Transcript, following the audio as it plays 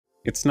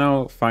It's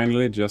now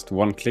finally just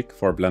one click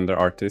for Blender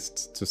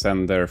artists to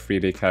send their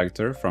 3D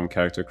character from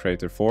Character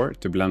Creator 4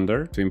 to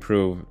Blender to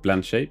improve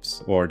blend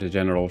shapes or the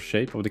general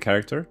shape of the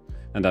character,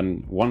 and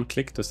then one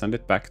click to send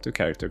it back to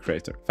Character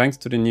Creator, thanks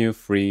to the new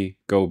free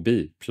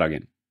GoB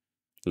plugin.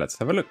 Let's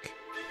have a look.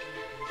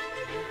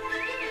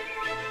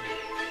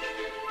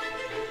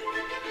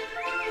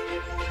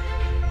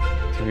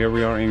 So here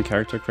we are in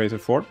Character Creator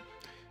 4,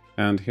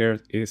 and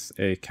here is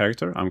a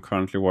character I'm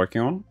currently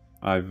working on.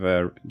 I've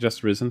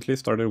just recently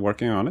started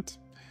working on it.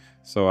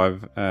 So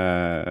I've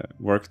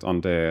worked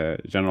on the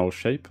general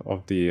shape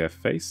of the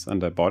face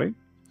and the body.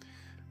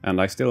 And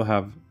I still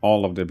have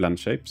all of the blend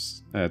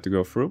shapes to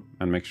go through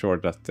and make sure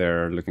that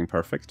they're looking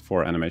perfect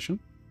for animation.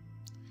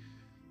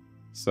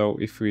 So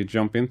if we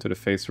jump into the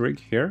face rig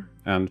here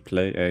and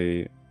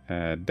play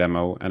a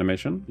demo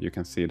animation, you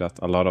can see that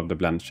a lot of the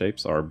blend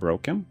shapes are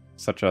broken,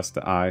 such as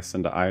the eyes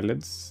and the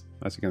eyelids,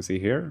 as you can see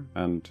here,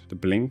 and the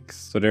blinks.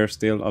 So there's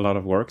still a lot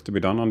of work to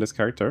be done on this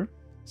character.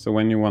 So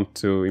when you want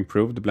to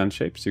improve the blend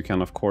shapes, you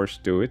can of course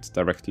do it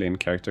directly in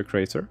Character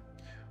Creator,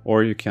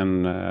 or you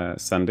can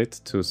send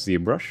it to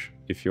ZBrush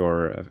if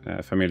you're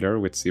familiar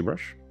with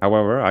ZBrush.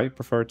 However, I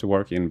prefer to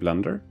work in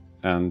Blender,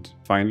 and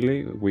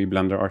finally we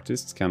Blender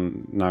artists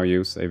can now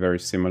use a very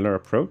similar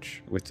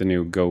approach with the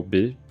new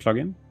GoB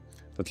plugin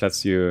that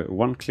lets you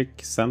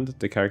one-click send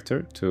the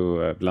character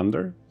to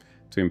Blender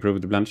to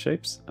improve the blend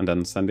shapes and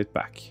then send it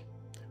back,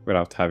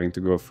 without having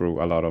to go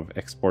through a lot of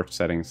export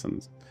settings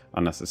and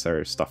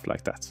unnecessary stuff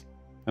like that.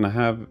 And I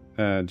have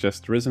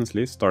just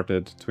recently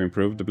started to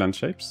improve the blend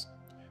shapes.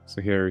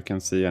 So here you can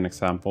see an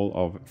example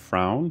of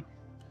frown,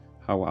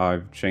 how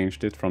I've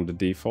changed it from the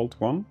default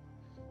one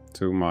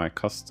to my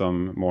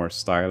custom, more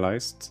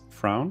stylized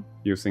frown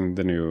using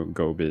the new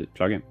GoB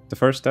plugin. The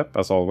first step,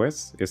 as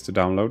always, is to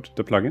download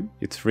the plugin.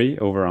 It's free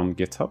over on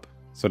GitHub.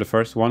 So the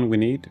first one we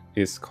need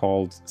is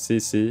called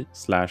CC/IC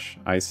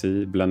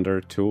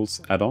Blender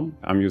Tools add-on.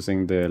 I'm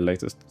using the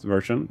latest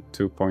version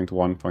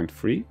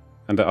 2.1.3,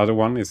 and the other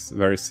one is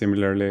very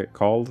similarly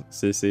called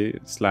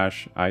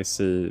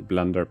CC/IC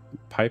Blender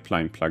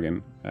Pipeline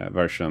plugin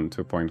version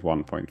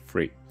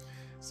 2.1.3.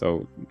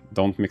 So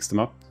don't mix them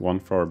up, one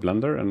for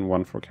Blender and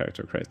one for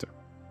Character Creator.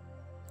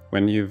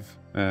 When you've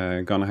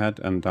gone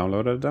ahead and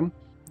downloaded them,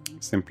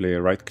 simply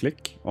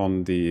right-click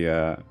on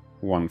the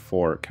one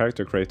for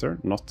Character Creator,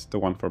 not the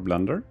one for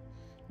Blender,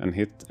 and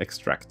hit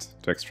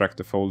extract to extract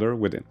the folder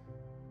within.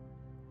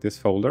 This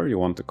folder you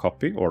want to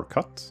copy or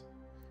cut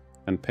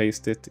and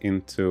paste it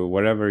into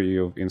wherever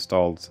you've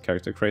installed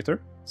Character Creator.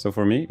 So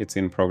for me, it's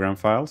in Program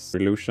Files,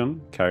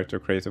 Illusion, Character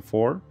Creator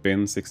 4,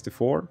 bin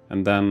 64,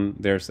 and then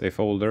there's a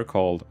folder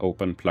called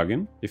Open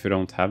Plugin. If you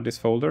don't have this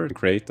folder,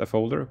 create a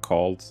folder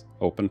called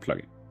Open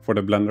Plugin. For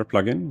the Blender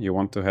plugin, you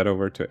want to head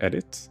over to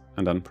Edit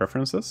and then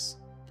Preferences,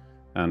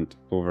 and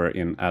over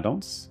in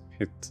Add-ons,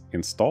 hit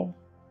Install,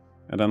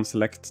 and then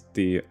select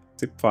the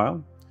zip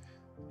file.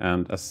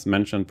 And as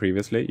mentioned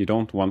previously, you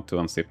don't want to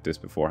unzip this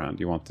beforehand,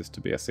 you want this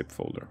to be a zip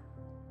folder.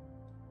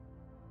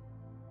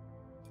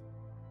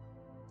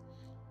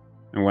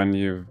 And when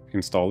you've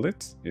installed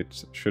it,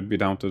 it should be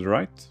down to the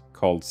right,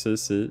 called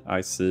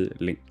CC/IC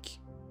link.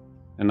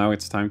 And now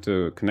it's time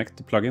to connect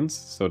the plugins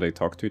so they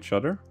talk to each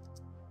other.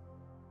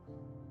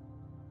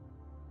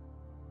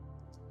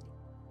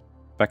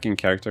 Back in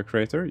Character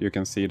Creator, you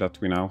can see that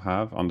we now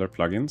have under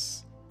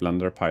plugins,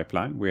 Blender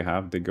Pipeline, we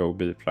have the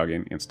GoB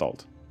plugin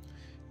installed.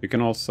 You can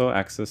also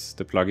access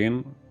the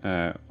plugin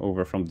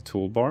over from the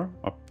toolbar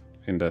up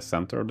in the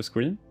center of the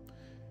screen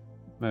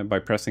by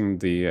pressing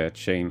the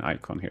chain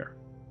icon here.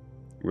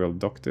 We'll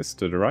dock this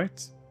to the right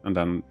and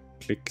then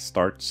click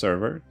Start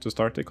Server to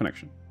start the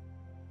connection.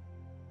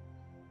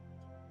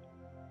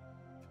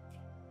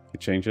 It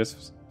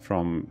changes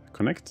from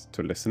connect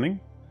to listening,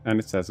 and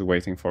it says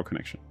waiting for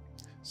connection.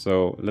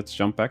 So let's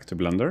jump back to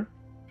Blender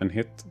and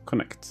hit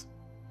connect.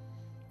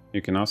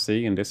 You can now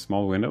see in this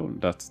small window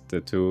that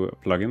the two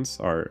plugins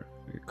are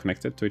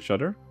connected to each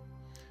other.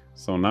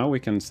 So now we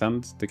can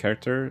send the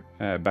character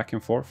back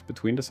and forth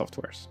between the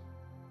softwares.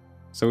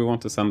 So we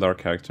want to send our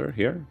character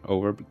here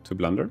over to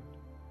Blender.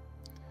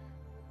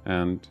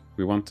 And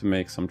we want to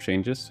make some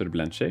changes to the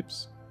blend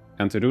shapes.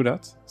 And to do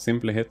that,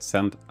 simply hit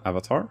Send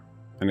Avatar,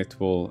 and it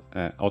will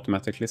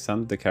automatically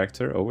send the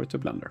character over to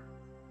Blender.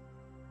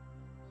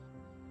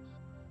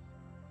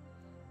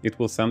 It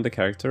will send the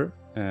character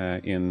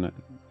in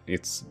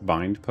its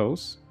bind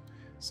pose.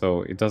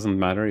 So it doesn't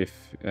matter if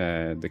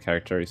the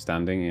character is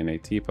standing in a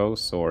T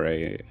pose or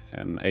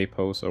an A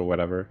pose or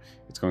whatever,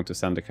 it's going to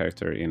send the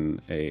character in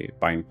a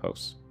bind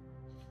pose.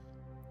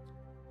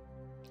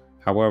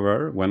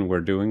 However, when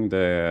we're doing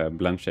the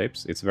blend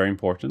shapes, it's very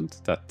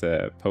important that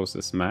the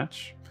poses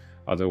match,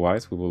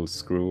 otherwise we will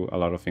screw a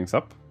lot of things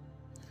up.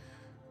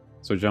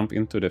 So jump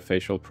into the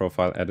facial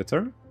profile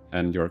editor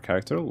and your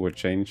character will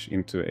change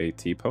into a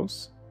T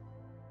pose.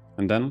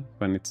 And then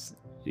when it's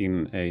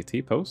in a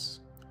T pose,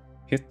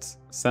 hit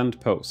Send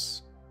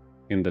Pose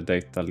in the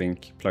Data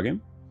Link plugin,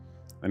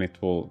 and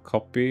it will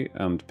copy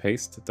and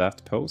paste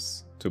that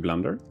pose to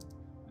Blender.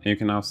 And you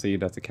can now see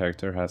that the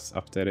character has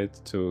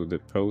updated to the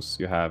pose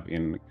you have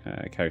in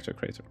Character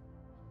Creator.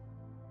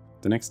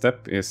 The next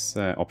step is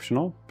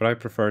optional, but I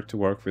prefer to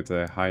work with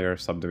a higher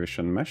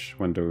subdivision mesh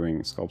when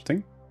doing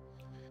sculpting.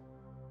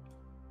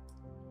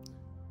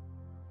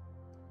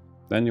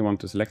 Then you want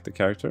to select the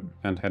character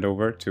and head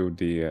over to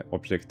the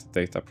object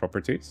data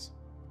properties.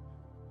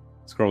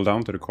 Scroll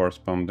down to the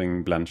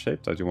corresponding blend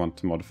shape that you want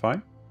to modify.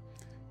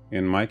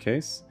 In my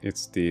case,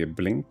 it's the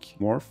blink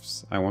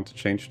morphs I want to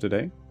change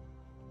today.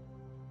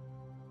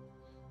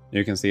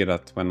 You can see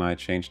that when I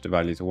change the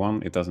value to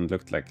 1, it doesn't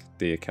look like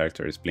the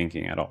character is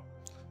blinking at all.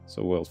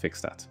 So we'll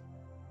fix that.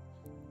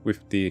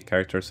 With the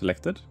character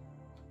selected,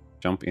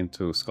 jump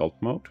into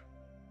sculpt mode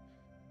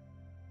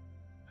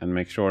and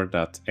make sure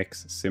that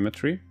X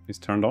symmetry is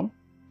turned on.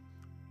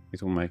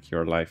 It will make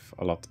your life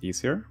a lot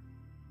easier.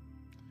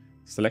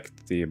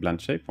 Select the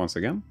blend shape once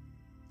again.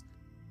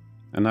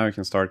 And now you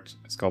can start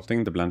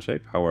sculpting the blend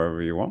shape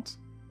however you want.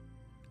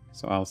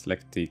 So I'll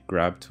select the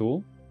grab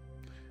tool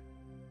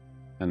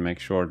and make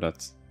sure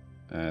that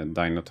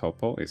Dino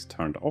Topo is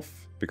turned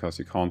off, because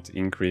you can't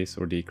increase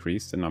or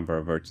decrease the number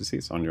of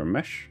vertices on your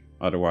mesh,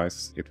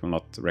 otherwise it will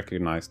not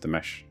recognize the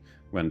mesh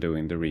when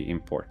doing the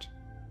re-import.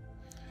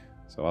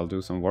 So I'll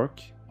do some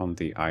work on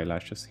the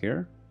eyelashes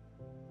here.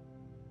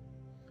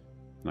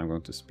 And I'm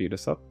going to speed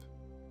this up.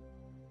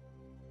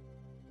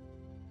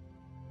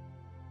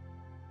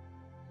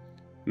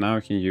 Now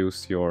you can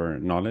use your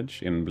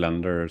knowledge in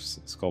Blender's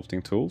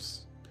sculpting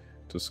tools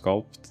to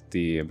sculpt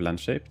the blend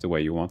shape the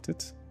way you want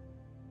it,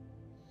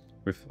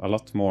 with a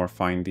lot more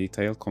fine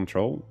detail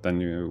control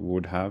than you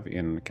would have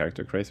in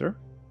Character Creator.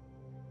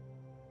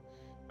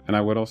 And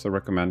I would also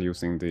recommend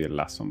using the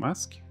lasso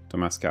mask to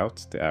mask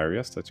out the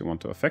areas that you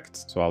want to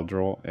affect. So I'll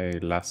draw a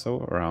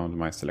lasso around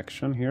my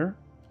selection here.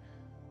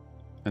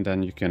 And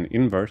then you can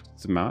invert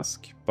the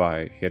mask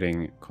by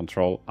hitting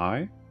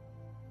Ctrl-I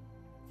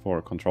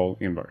for Control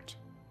Invert.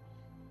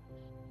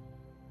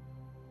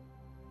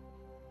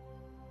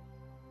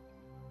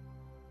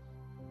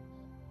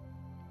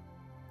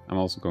 I'm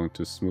also going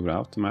to smooth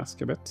out the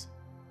mask a bit.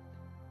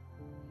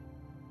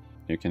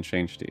 You can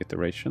change the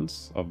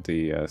iterations of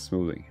the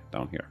smoothing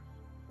down here.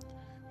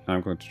 Now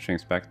I'm going to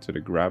change back to the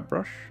grab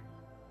brush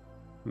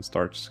and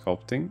start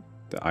sculpting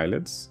the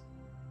eyelids.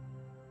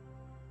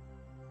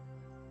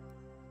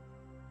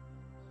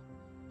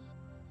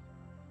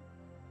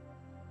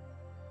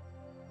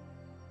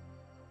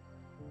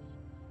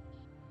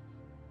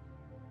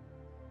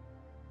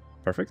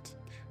 Perfect.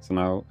 So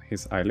now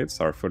his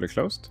eyelids are fully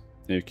closed.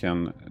 You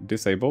can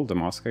disable the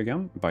mask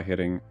again by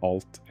hitting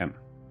Alt-N.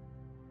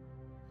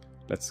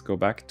 Let's go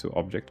back to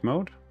object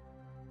mode.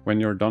 When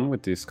you're done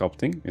with the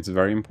sculpting, it's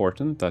very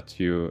important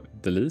that you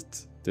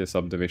delete the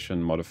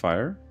subdivision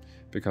modifier,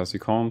 because you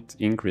can't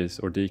increase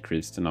or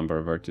decrease the number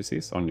of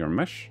vertices on your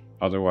mesh.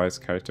 Otherwise,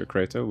 Character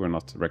Creator will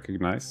not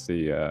recognize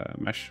the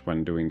mesh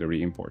when doing the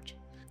re-import.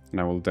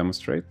 And I will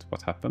demonstrate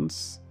what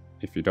happens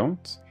if you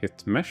don't.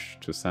 Hit Mesh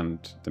to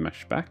send the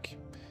mesh back,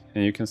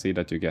 and you can see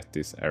that you get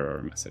this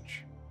error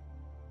message.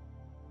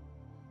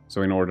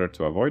 So in order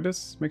to avoid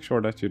this, make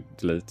sure that you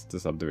delete the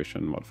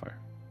subdivision modifier.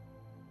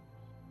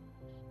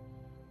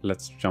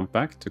 Let's jump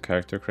back to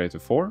Character Creator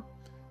 4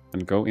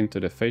 and go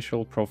into the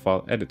facial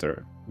profile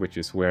editor, which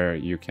is where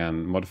you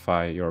can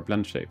modify your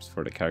blend shapes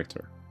for the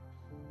character.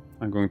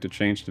 I'm going to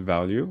change the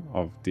value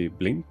of the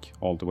blink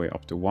all the way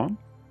up to 1.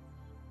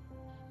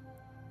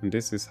 And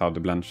this is how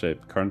the blend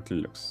shape currently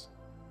looks.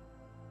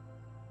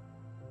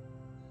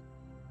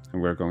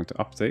 And we're going to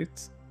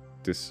update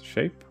this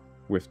shape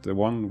with the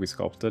one we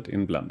sculpted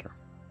in Blender.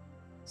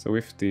 So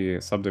with the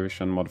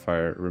subdivision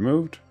modifier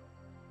removed,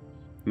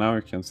 now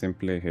you can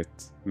simply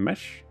hit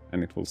Mesh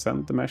and it will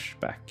send the mesh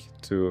back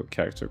to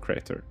Character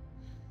Creator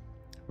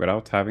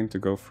without having to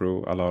go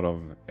through a lot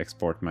of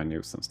export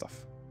menus and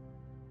stuff.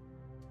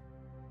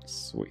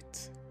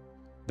 Sweet.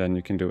 Then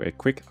you can do a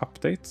quick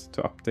update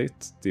to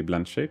update the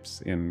blend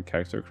shapes in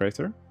Character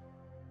Creator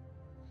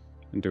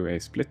and do a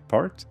split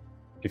part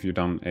if you've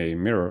done a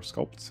mirror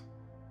sculpt.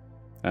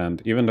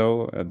 And even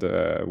though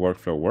the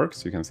workflow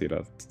works, you can see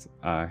that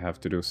I have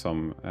to do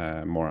some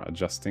more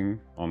adjusting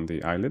on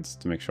the eyelids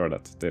to make sure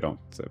that they don't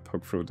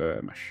poke through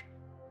the mesh.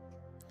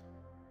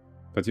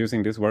 But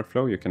using this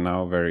workflow, you can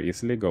now very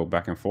easily go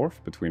back and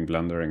forth between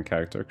Blender and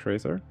Character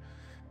Creator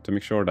to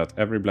make sure that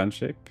every blend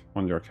shape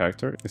on your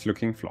character is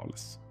looking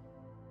flawless.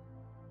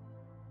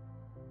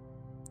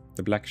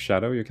 The black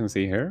shadow you can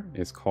see here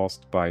is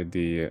caused by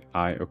the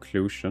eye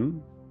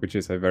occlusion, which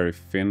is a very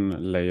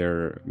thin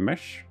layer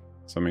mesh.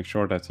 So make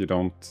sure that you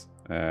don't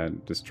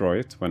destroy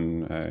it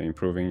when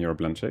improving your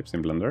blend shapes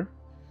in Blender.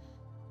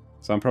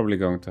 So I'm probably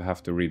going to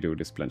have to redo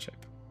this blend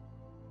shape.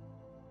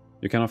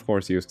 You can of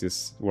course use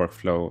this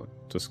workflow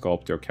to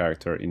sculpt your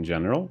character in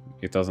general.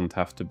 It doesn't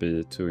have to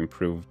be to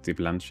improve the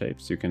blend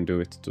shapes. You can do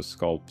it to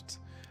sculpt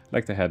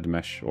like the head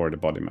mesh or the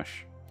body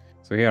mesh.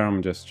 So here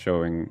I'm just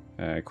showing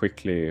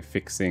quickly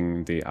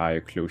fixing the eye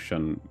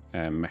occlusion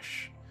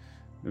mesh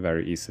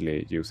very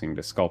easily using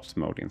the sculpt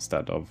mode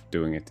instead of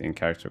doing it in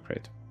Character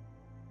Creator.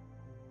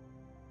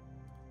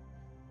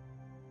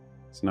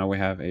 So now we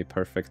have a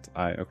perfect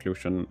eye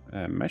occlusion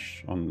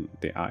mesh on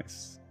the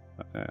eyes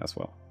as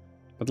well.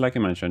 But like I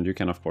mentioned, you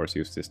can of course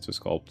use this to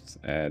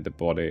sculpt the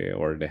body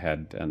or the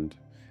head and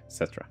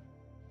etc.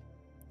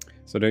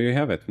 So there you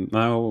have it.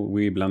 Now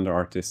we Blender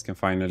artists can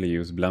finally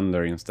use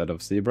Blender instead of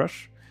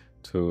ZBrush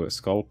to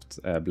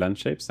sculpt blend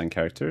shapes and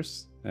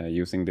characters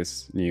using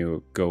this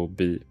new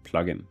GoB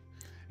plugin.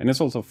 And it's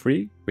also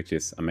free, which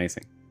is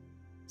amazing.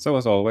 So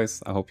as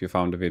always, I hope you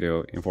found the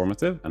video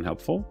informative and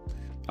helpful.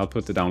 I'll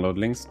put the download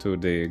links to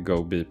the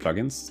GoB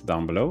plugins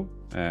down below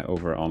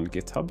over on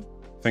GitHub.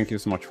 Thank you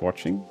so much for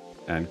watching,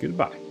 and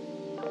goodbye.